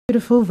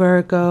Beautiful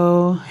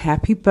Virgo,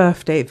 happy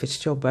birthday. If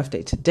it's your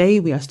birthday today,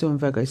 we are still in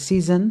Virgo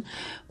season.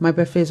 My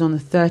birthday is on the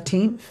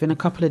 13th, in a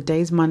couple of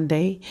days,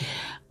 Monday.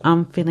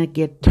 I'm finna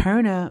get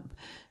turned up.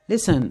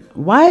 Listen,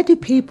 why do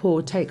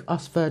people take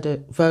us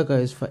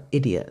Virgos for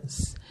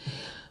idiots?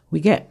 We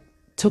get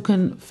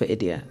taken for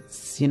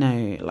idiots, you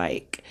know,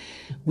 like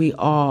we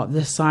are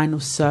the sign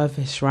of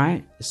service,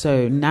 right?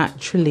 So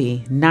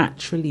naturally,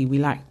 we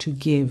like to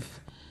give,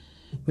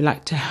 we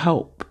like to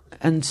help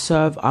and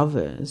serve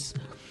others.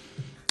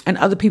 And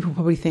other people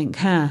probably think,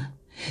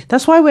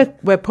 that's why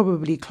we're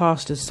probably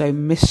classed as so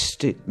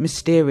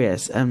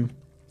mysterious.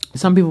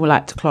 Some people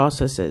like to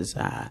class us as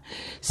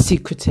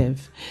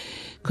secretive,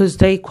 because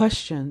they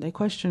question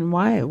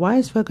why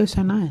is Virgo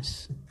so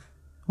nice?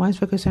 Why is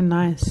Virgo so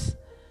nice?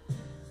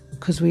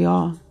 Because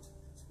we're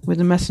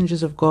the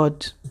messengers of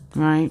God,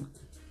 right?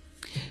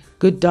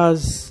 Good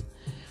does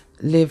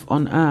live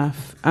on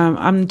earth.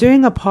 I'm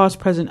doing a past,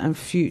 present, and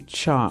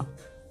future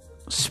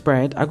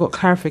spread. I got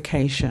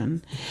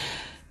clarification.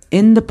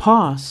 In the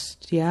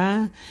past,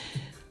 yeah,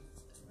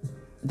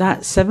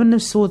 that Seven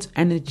of Swords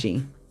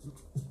energy.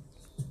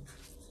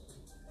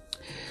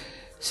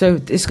 So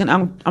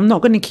I'm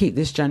not going to keep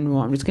this general.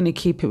 I'm just going to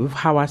keep it with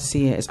how I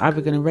see it. It's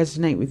either going to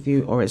resonate with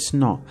you or it's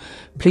not.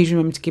 Please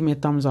remember to give me a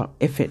thumbs up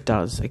if it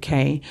does,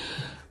 okay?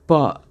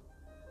 But,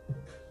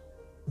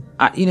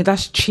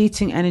 that's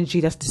cheating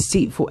energy. That's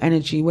deceitful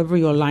energy. Whether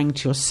you're lying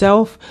to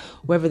yourself,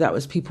 whether that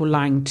was people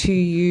lying to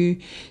you,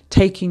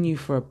 taking you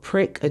for a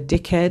prick, a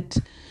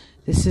dickhead.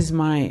 This is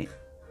my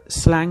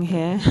slang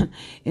here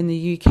in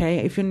the UK.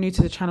 If you're new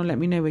to the channel, let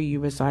me know where you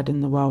reside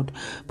in the world.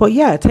 But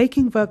yeah,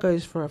 taking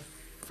Virgos for a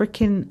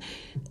freaking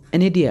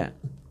an idiot.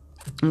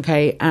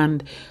 Okay,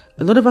 and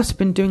a lot of us have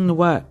been doing the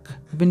work.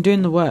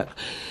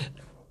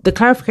 The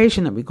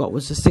clarification that we got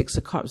was the Six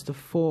of Cups, the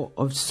Four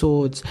of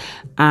Swords,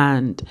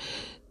 and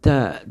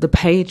the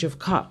Page of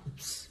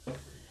Cups.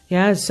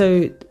 Yeah,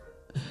 so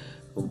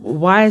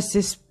why is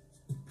this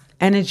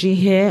energy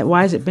here?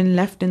 Why has it been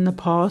left in the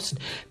past?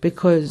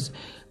 Because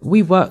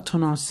we worked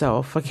on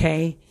ourselves,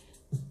 okay?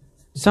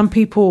 Some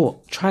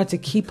people try to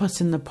keep us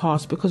in the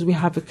past because we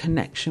have a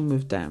connection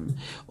with them,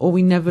 or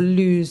we never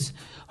lose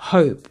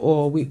hope,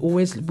 or we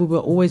were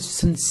always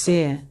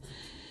sincere.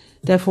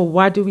 Therefore,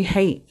 why do we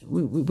hate?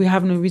 We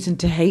have no reason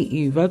to hate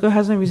you. Virgo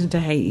has no reason to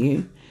hate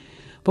you,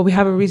 but we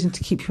have a reason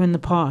to keep you in the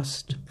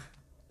past.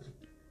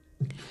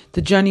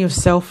 The journey of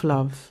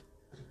self-love,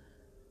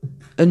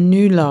 a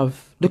new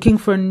love, looking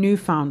for a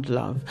newfound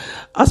love.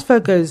 Us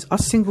Virgos,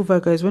 us single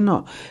Virgos, we're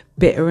not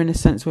bitter in a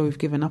sense where we've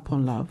given up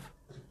on love.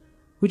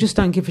 We just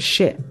don't give a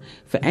shit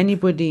for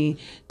anybody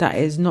that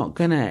is not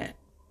going to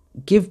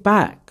give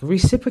back,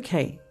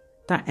 reciprocate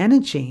that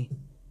energy.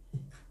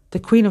 The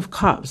Queen of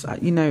Cups,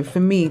 for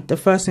me, the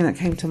first thing that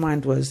came to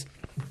mind was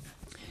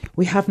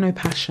we have no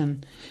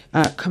compassion.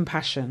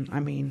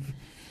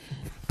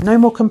 No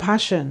more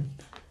compassion.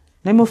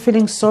 No more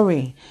feeling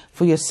sorry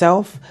for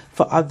yourself,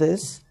 for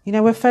others.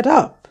 We're fed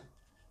up.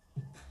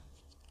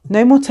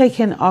 No more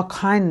taking our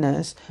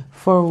kindness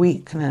for a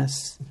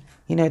weakness.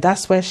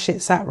 That's where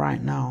shit's at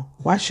right now.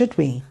 Why should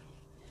we?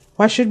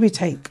 Why should we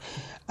take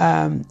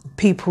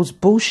people's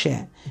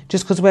bullshit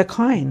just because we're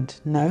kind?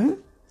 No.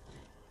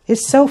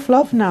 It's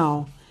self-love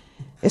now.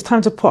 It's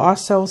time to put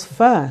ourselves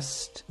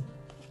first.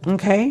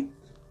 Okay?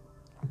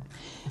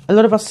 A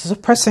lot of us are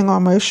suppressing our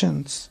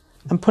emotions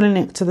and putting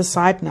it to the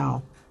side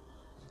now.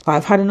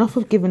 I've had enough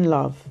of giving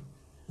love.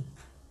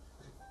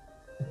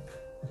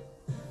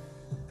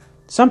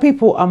 Some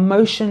people are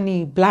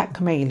emotionally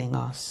blackmailing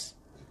us.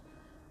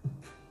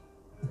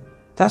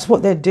 That's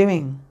what they're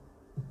doing.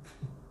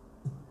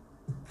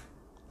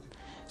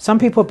 Some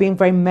people are being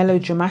very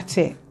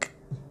melodramatic.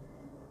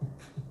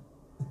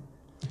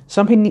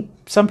 Some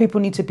people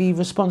need to be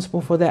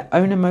responsible for their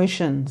own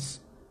emotions.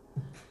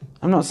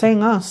 I'm not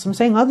saying us, I'm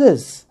saying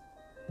others.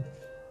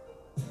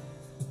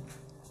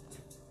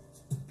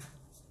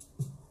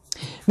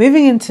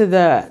 Moving into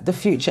the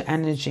future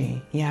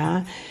energy,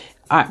 yeah.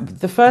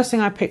 The first thing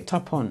I picked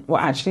up on,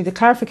 well, actually, the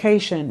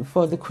clarification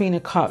for the Queen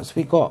of Cups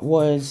we got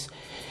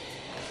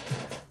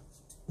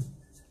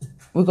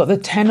the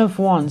 10 of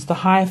Wands, the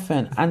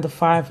Hierophant, and the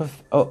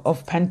 5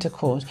 of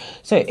Pentacles.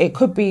 So it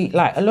could be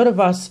like a lot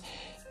of us,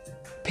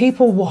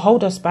 people will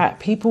hold us back.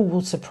 People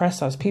will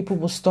suppress us. People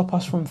will stop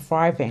us from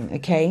thriving,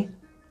 okay?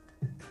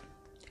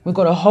 We've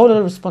got a whole lot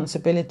of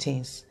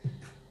responsibilities.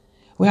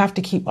 We have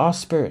to keep our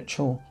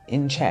spiritual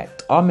in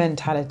check, our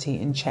mentality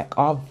in check,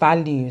 our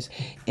values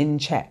in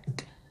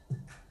check.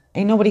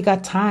 Ain't nobody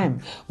got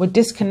time. We're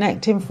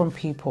disconnecting from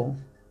people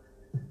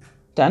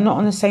that are not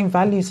on the same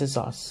values as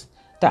us,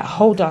 that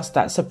hold us,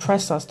 that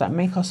suppress us, that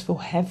make us feel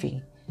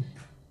heavy.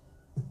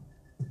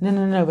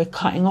 No, we're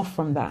cutting off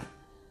from that.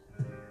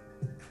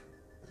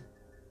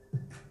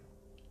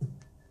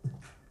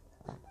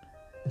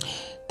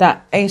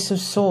 That Ace of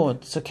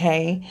Swords,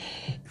 okay?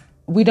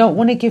 We don't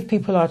want to give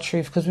people our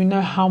truth because we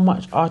know how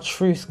much our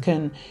truth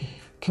can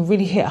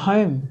really hit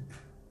home.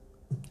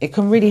 It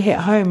can really hit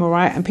home, all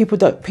right? And people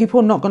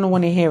are not going to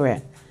want to hear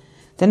it.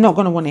 They're not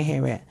going to want to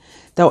hear it.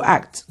 They'll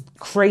act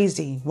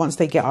crazy once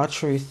they get our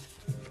truth.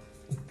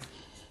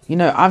 You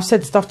know, I've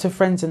said stuff to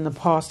friends in the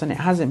past and it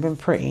hasn't been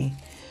pretty.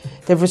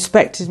 They've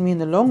respected me in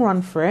the long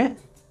run for it,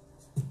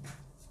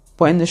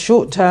 but in the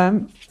short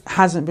term,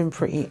 hasn't been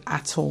pretty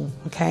at all,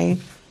 okay?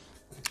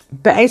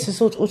 But Ace of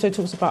Swords also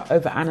talks about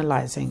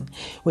overanalyzing,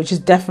 which is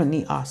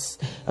definitely us,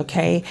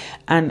 okay?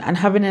 And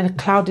having a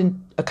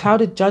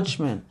clouded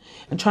judgment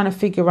and trying to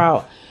figure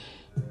out,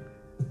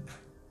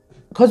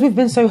 because we've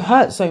been so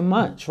hurt so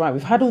much, right?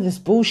 We've had all this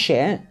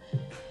bullshit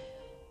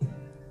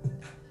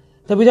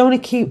that we don't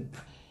want to keep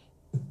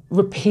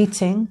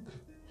repeating.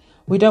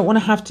 We don't want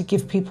to have to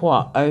give people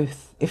our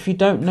oath. If you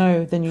don't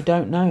know, then you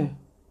don't know.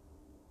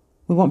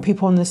 We want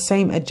people on the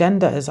same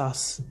agenda as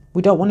us.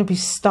 We don't want to be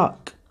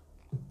stuck.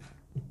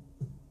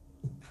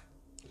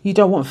 You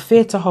don't want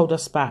fear to hold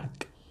us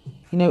back.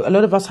 You know, a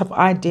lot of us have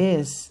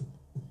ideas.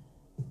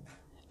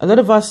 A lot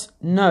of us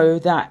know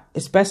that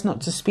it's best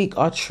not to speak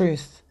our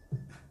truth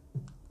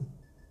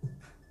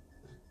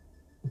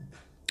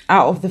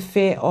out of the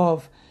fear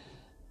of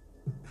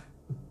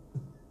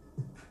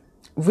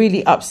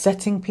really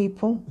upsetting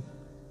people.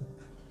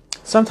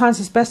 Sometimes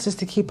it's best just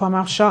to keep our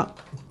mouth shut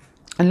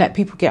and let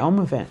people get on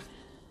with it.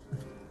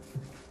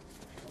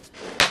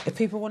 If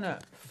people want to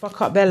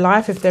fuck up their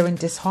life, if they're in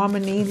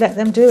disharmony, let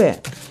them do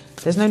it.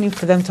 There's no need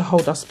for them to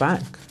hold us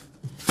back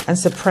and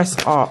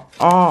suppress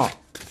our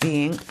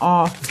being,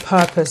 our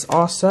purpose,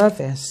 our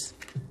service.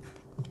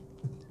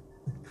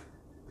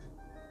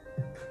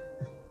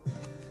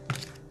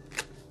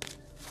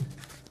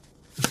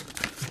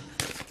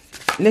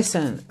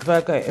 Listen,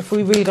 Virgo, if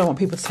we really don't want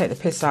people to take the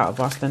piss out of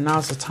us, then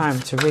now's the time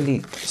to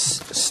really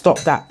stop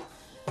that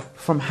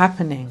from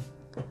happening.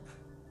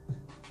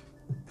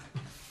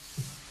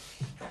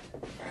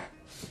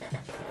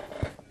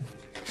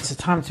 It's a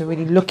time to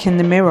really look in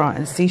the mirror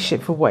and see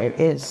shit for what it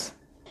is.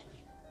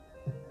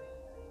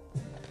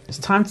 It's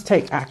time to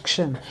take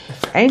action.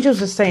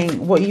 Angels are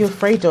saying, what are you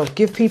afraid of?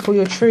 Give people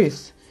your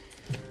truth.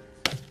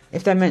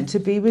 If they're meant to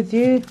be with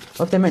you,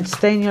 or if they're meant to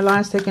stay in your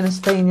lives, they're going to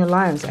stay in your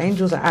lives.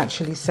 Angels are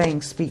actually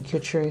saying, speak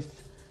your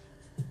truth.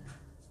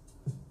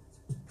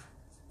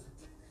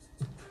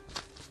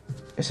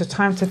 It's a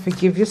time to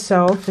forgive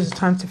yourself. It's a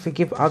time to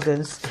forgive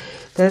others.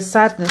 There's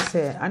sadness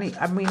here.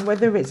 I mean,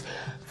 whether it's,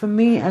 for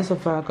me as a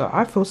Virgo,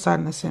 I feel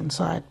sadness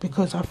inside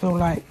because I feel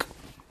like,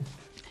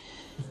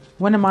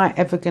 when am I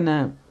ever going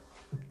to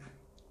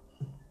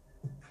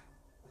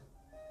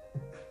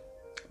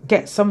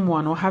get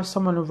someone or have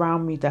someone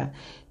around me that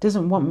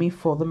doesn't want me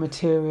for the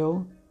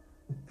material,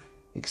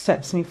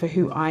 accepts me for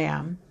who I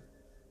am?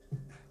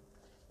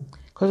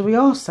 Because we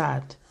are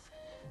sad.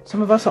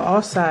 Some of us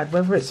are sad,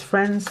 whether it's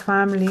friends,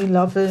 family,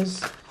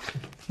 lovers,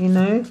 you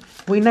know.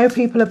 We know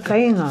people are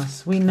playing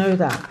us. We know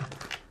that.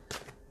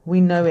 We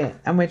know it.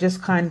 And we're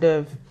just kind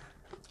of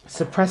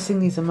suppressing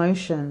these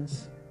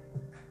emotions.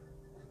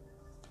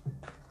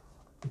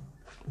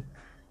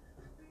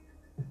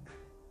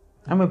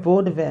 And we're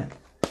bored of it.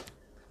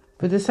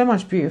 But there's so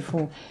much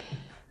beautiful,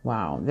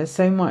 wow, there's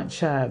so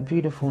much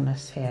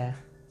beautifulness here.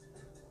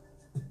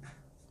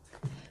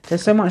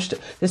 There's so much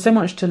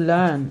to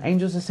learn.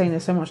 Angels are saying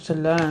there's so much to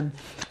learn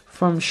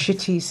from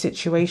shitty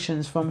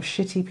situations, from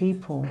shitty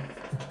people.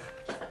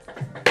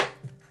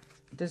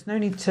 There's no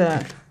need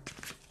to,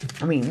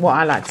 I mean, what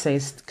I like to say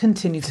is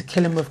continue to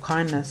kill him with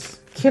kindness.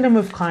 Kill him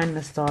with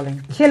kindness,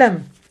 darling. Kill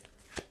him.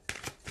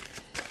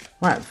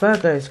 Right,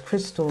 Virgos,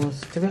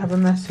 crystals. Do we have a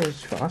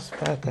message for us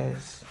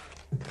Virgos?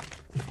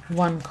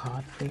 One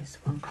card, please.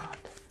 One card.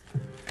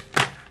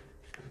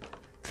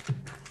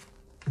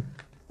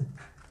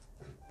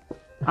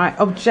 I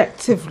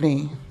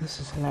objectively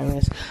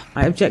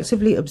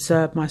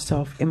observe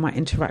myself in my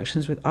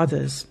interactions with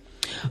others.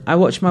 I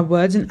watch my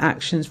words and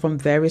actions from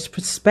various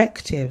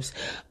perspectives.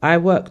 I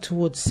work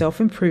towards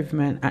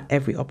self-improvement at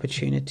every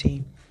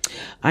opportunity.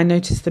 I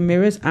notice the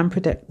mirrors and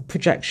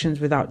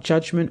projections without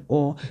judgment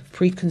or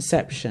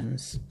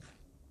preconceptions.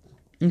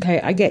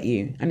 Okay, I get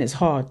you. And it's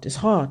hard. It's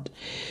hard.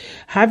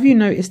 Have you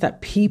noticed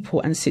that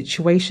people and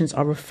situations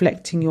are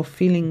reflecting your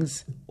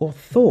feelings or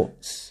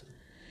thoughts?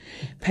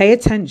 Pay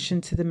attention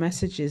to the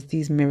messages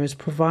these mirrors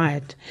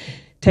provide.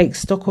 Take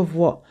stock of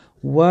what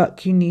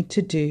work you need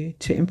to do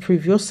to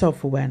improve your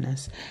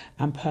self-awareness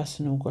and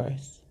personal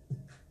growth.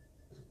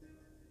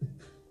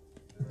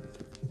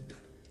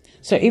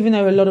 So even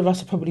though a lot of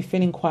us are probably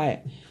feeling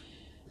quite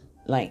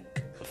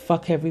like,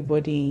 fuck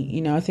everybody, you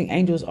know, I think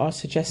angels are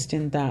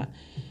suggesting that,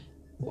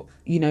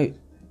 you know,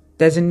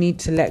 there's a need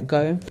to let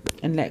go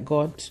and let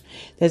God.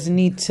 There's a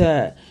need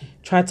to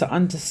try to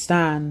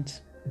understand.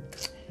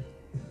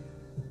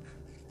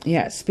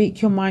 Yeah,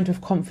 speak your mind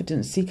with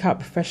confidence. Seek out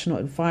professional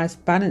advice.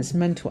 Balance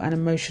mental and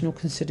emotional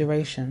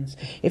considerations.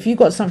 If you've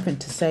got something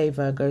to say,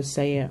 Virgo,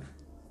 say it.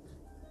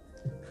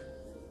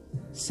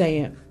 Say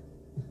it.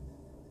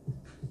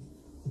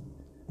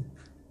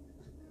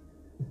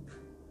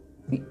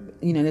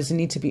 You know, there's a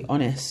need to be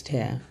honest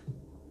here.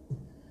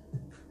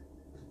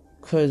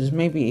 Because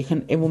maybe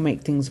it will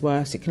make things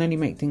worse. It can only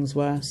make things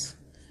worse.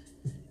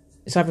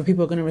 It's either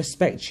people are going to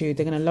respect you,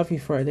 they're going to love you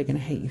for it, they're going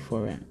to hate you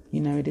for it.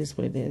 You know, it is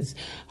what it is.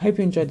 I hope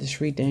you enjoyed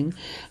this reading.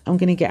 I'm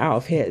going to get out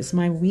of here. It's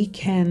my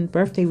weekend,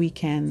 birthday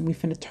weekend. We're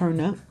finna turn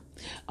up.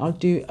 I'll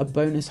do a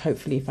bonus,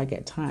 hopefully, if I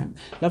get time.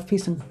 Love,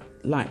 peace, and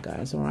light,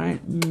 guys, all right?